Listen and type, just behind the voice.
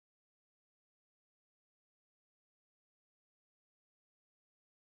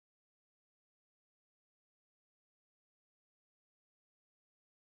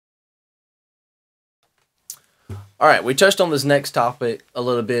Alright, we touched on this next topic a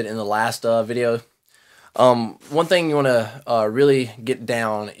little bit in the last video. One thing you want to really get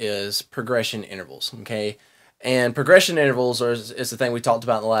down is progression intervals, okay? And progression intervals is the thing we talked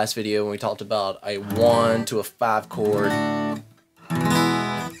about in the last video when we talked about a 1 to a 5 chord,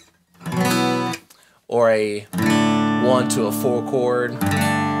 or a 1 to a 4 chord,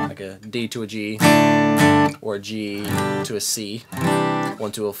 like a D to a G, or a G to a C,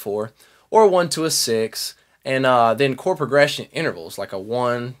 1 to a 4, or 1 to a 6, and then chord progression intervals like a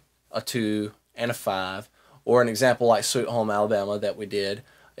 1, a 2, and a 5, or an example like Sweet Home Alabama that we did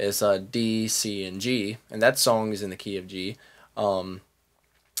is D, C, and G, and that song is in the key of G, and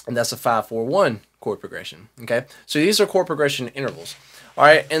that's a 5-4-1 chord progression. Okay, so these are chord progression intervals. All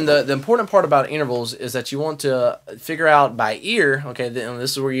right, and the important part about intervals is that you want to figure out by ear. Okay, and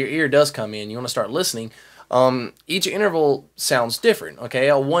this is where your ear does come in. You want to start listening. Each interval sounds different. Okay,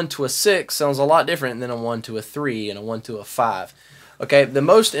 a 1 to a 6 sounds a lot different than a 1 to a 3 and a 1 to a 5. Okay, the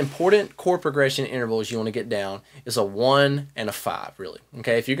most important chord progression intervals you want to get down is a 1 and a 5, really.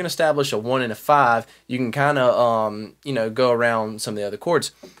 Okay, if you can establish a 1 and a 5, you can kind of go around some of the other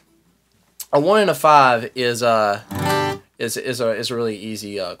chords. A 1 and a 5 is a really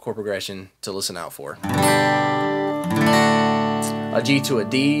easy chord progression to listen out for. A G to a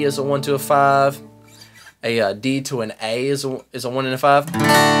D is a 1 to a 5. A D to an A is a 1 and a 5.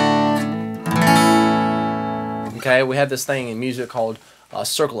 Okay, we have this thing in music called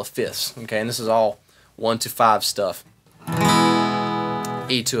circle of fifths. Okay, and this is all 1 to 5 stuff.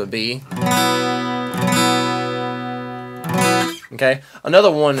 E to a B. Okay, another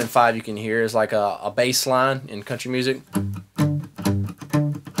 1 and 5 you can hear is like a bass line in country music.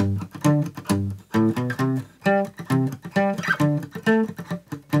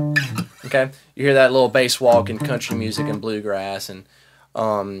 Okay, you hear that little bass walk in country music and bluegrass and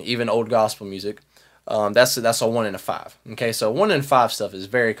even old gospel music. That's a 1 and a 5. Okay, so 1 and 5 stuff is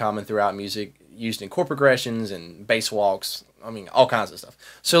very common throughout music, used in chord progressions and bass walks. I mean, all kinds of stuff.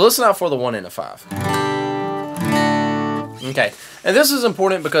 So listen out for the 1 and a 5. Okay, and this is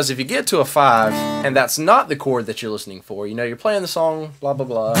important because if you get to a 5 and that's not the chord that you're listening for, you know, you're playing the song, blah blah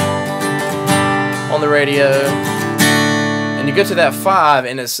blah, on the radio, and you get to that 5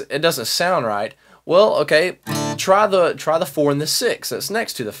 and it doesn't sound right. Well, okay, try the 4 and the 6 that's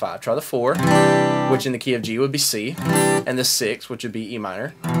next to the 5. Try the 4, which in the key of G would be C, and the 6, which would be E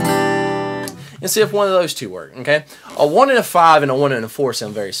minor, and see if one of those two work. Okay, a 1 and a 5 and a 1 and a 4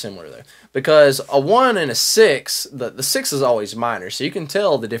 sound very similar though, because a 1 and a 6, the 6 is always minor, so you can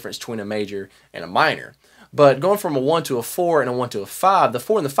tell the difference between a major and a minor. But going from a 1 to a 4 and a 1 to a 5, the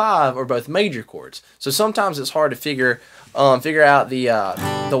 4 and the 5 are both major chords. So sometimes it's hard to figure out the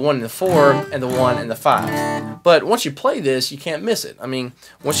 1 and the 4 and the 1 and the 5. But once you play this, you can't miss it. I mean,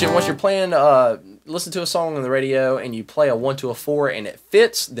 once you're playing, listen to a song on the radio and you play a 1 to a 4 and it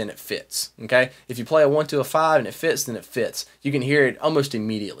fits, then it fits. Okay. If you play a 1 to a 5 and it fits, then it fits. You can hear it almost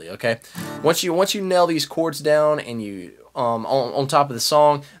immediately. Okay. Once you nail these chords down and you on top of the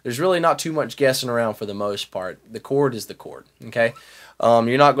song, there's really not too much guessing around for the most part. The chord is the chord. Okay.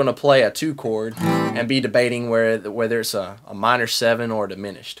 You're not going to play a 2 chord and be debating whether it's a minor 7 or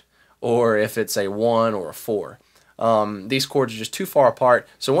diminished, or if it's a 1 or a 4. These chords are just too far apart.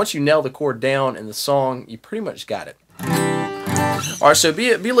 So once you nail the chord down in the song, you pretty much got it. All right, so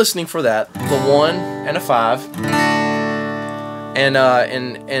be listening for that. The 1 and a 5, and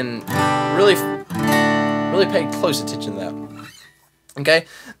really pay close attention to that. Okay,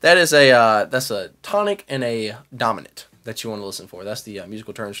 that's a tonic and a dominant that you want to listen for. That's the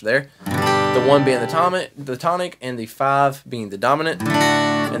musical terms for there. The 1 being the tonic, and the 5 being the dominant,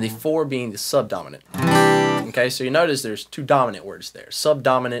 and the 4 being the subdominant. Okay, so you notice there's 2 dominant words there,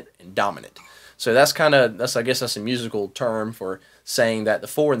 subdominant and dominant. So I guess that's a musical term for saying that the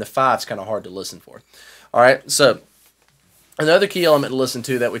 4 and the 5 is kind of hard to listen for. All right, so another key element to listen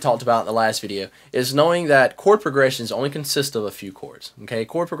to that we talked about in the last video is knowing that chord progressions only consist of a few chords. Okay,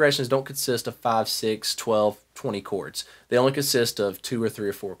 chord progressions don't consist of 5, 6, 12, 20 chords. They only consist of 2 or 3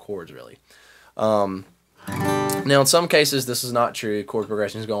 or 4 chords, really. Now, in some cases, this is not true. Chord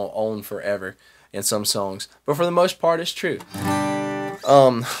progressions go on forever in some songs, but for the most part, it's true.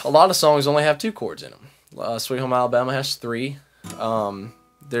 A lot of songs only have 2 chords in them. Sweet Home Alabama has 3.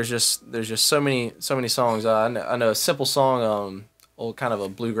 There's just so many songs. I know a simple song, kind of a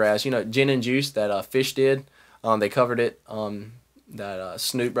bluegrass. You know, Gin and Juice that Fish did. They covered it. That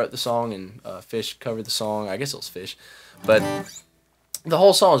Snoop wrote the song and Fish covered the song. I guess it was Fish, but the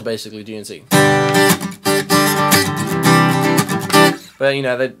whole song is basically GNC. But you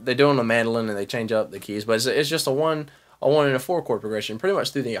know they do it on the mandolin and they change up the keys. But it's just a 1 and a 4 chord progression pretty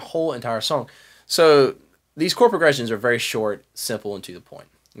much through the whole entire song. So these chord progressions are very short, simple, and to the point.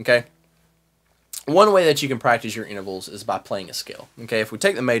 Okay. One way that you can practice your intervals is by playing a scale. Okay, if we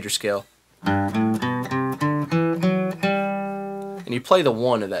take the major scale and you play the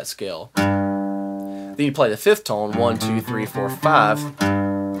 1 of that scale, then you play the 5th tone, 1, 2, 3, 4, 5.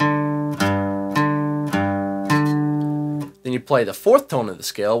 Then you play the 4th tone of the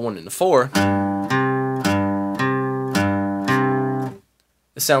scale, 1 and a 4.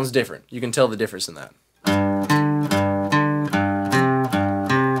 It sounds different. You can tell the difference in that.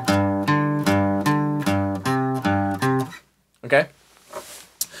 Okay?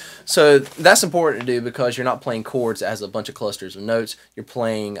 So that's important to do because you're not playing chords as a bunch of clusters of notes. You're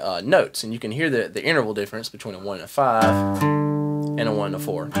playing notes, and you can hear the interval difference between a 1 and a 5 and a 1 and a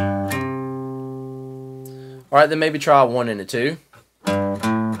 4. Alright, then maybe try a 1 and a 2.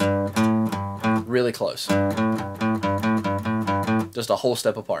 Really close. Just a whole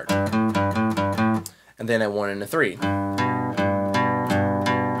step apart. And then a 1 and a 3.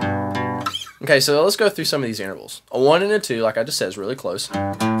 Okay, so let's go through some of these intervals. A 1 and a 2, like I just said, is really close.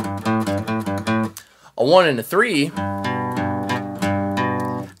 A 1 and a 3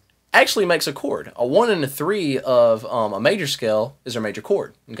 actually makes a chord. A 1 and a 3 of a major scale is a major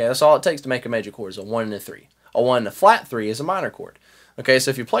chord. Okay, that's all it takes to make a major chord is a 1 and a 3. A 1 and a flat 3 is a minor chord. Okay,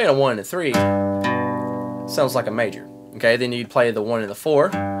 so if you play a 1 and a 3, it sounds like a major. Okay, then you'd play the 1 and the 4,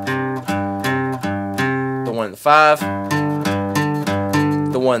 the 1 and the 5,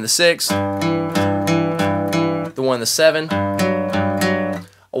 the 1 and the 6, the 1 and the 7.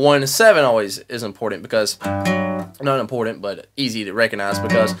 A 1 and a 7 always is important because, not important, but easy to recognize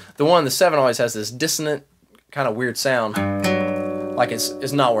because the 1 and the 7 always has this dissonant, kind of weird sound, like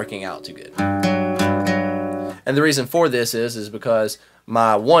it's not working out too good. And the reason for this is because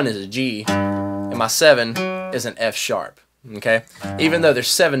my 1 is a G and my 7 is an F sharp. Okay, even though they're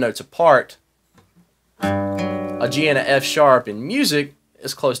 7 notes apart, a G and an F sharp in music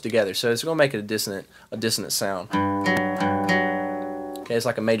is close together, so it's going to make it a dissonant sound. Okay, it's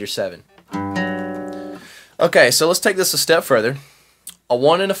like a major 7. Okay, so let's take this a step further. A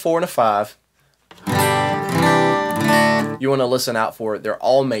 1 and a 4 and a 5. You want to listen out for it. They're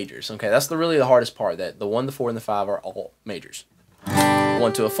all majors. Okay, that's really the hardest part. That the 1, the 4, and the 5 are all majors.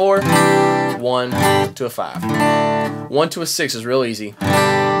 1 to a 4, 1 to a 5. 1 to a 6 is real easy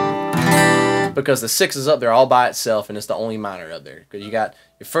because the 6 is up there all by itself and it's the only minor up there. Because you got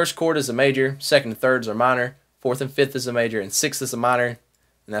your first chord is a major, second and thirds are minor, 4th and 5th is a major, and 6th is a minor,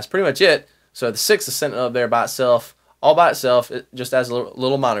 and that's pretty much it. So the 6th is sitting up there by itself, all by itself, it just has a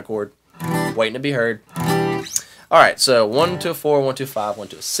little minor chord waiting to be heard. Alright, so 1 to a 4, 1 to a 5, 1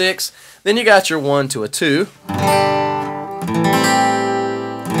 to a 6. Then you got your 1 to a 2.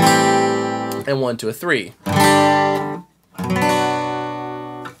 And 1 to a 3.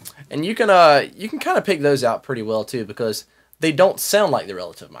 And you can kind of pick those out pretty well too because they don't sound like the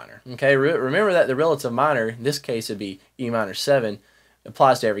relative minor. Okay, remember that the relative minor, in this case it'd be E minor 7,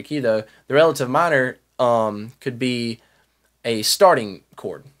 applies to every key though. The relative minor could be a starting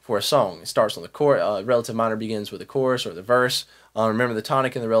chord for a song. It starts on the chord. Relative minor begins with the chorus or the verse. Remember the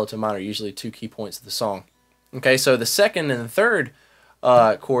tonic and the relative minor are usually 2 key points of the song. Okay, so the second and the third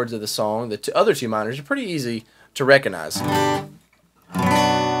chords of the song, the other 2 minors, are pretty easy to recognize.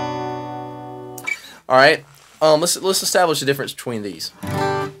 Alright, let's establish the difference between these.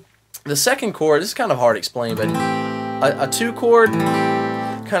 The second chord, this is kind of hard to explain, but a 2 chord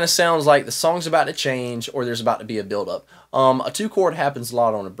kind of sounds like the song's about to change or there's about to be a build-up. A 2 chord happens a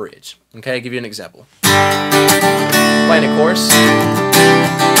lot on a bridge. Okay, I'll give you an example. Playing a chorus,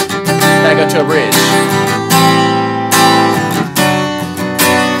 then I go to a bridge.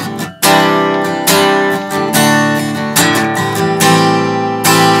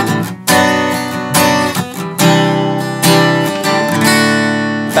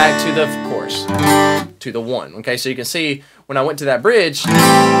 Back to the chorus, to the 1. Okay, so you can see when I went to that bridge,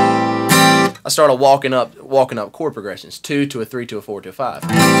 I started walking up chord progressions. 2 to a 3 to a 4 to a 5. 2,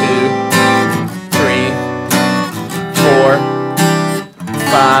 3, 4,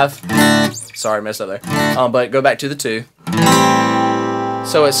 5. Sorry, messed up there. But go back to the 2.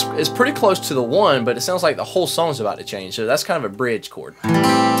 So it's pretty close to the 1, but it sounds like the whole song's about to change. So that's kind of a bridge chord.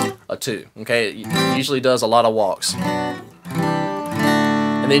 A 2. Okay, it usually does a lot of walks.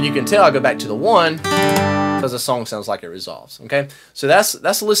 And then you can tell I go back to the 1 because the song sounds like it resolves. Okay, so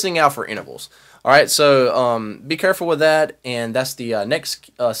that's listening out for intervals. All right, so be careful with that, and that's the next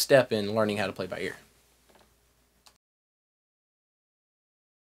step in learning how to play by ear.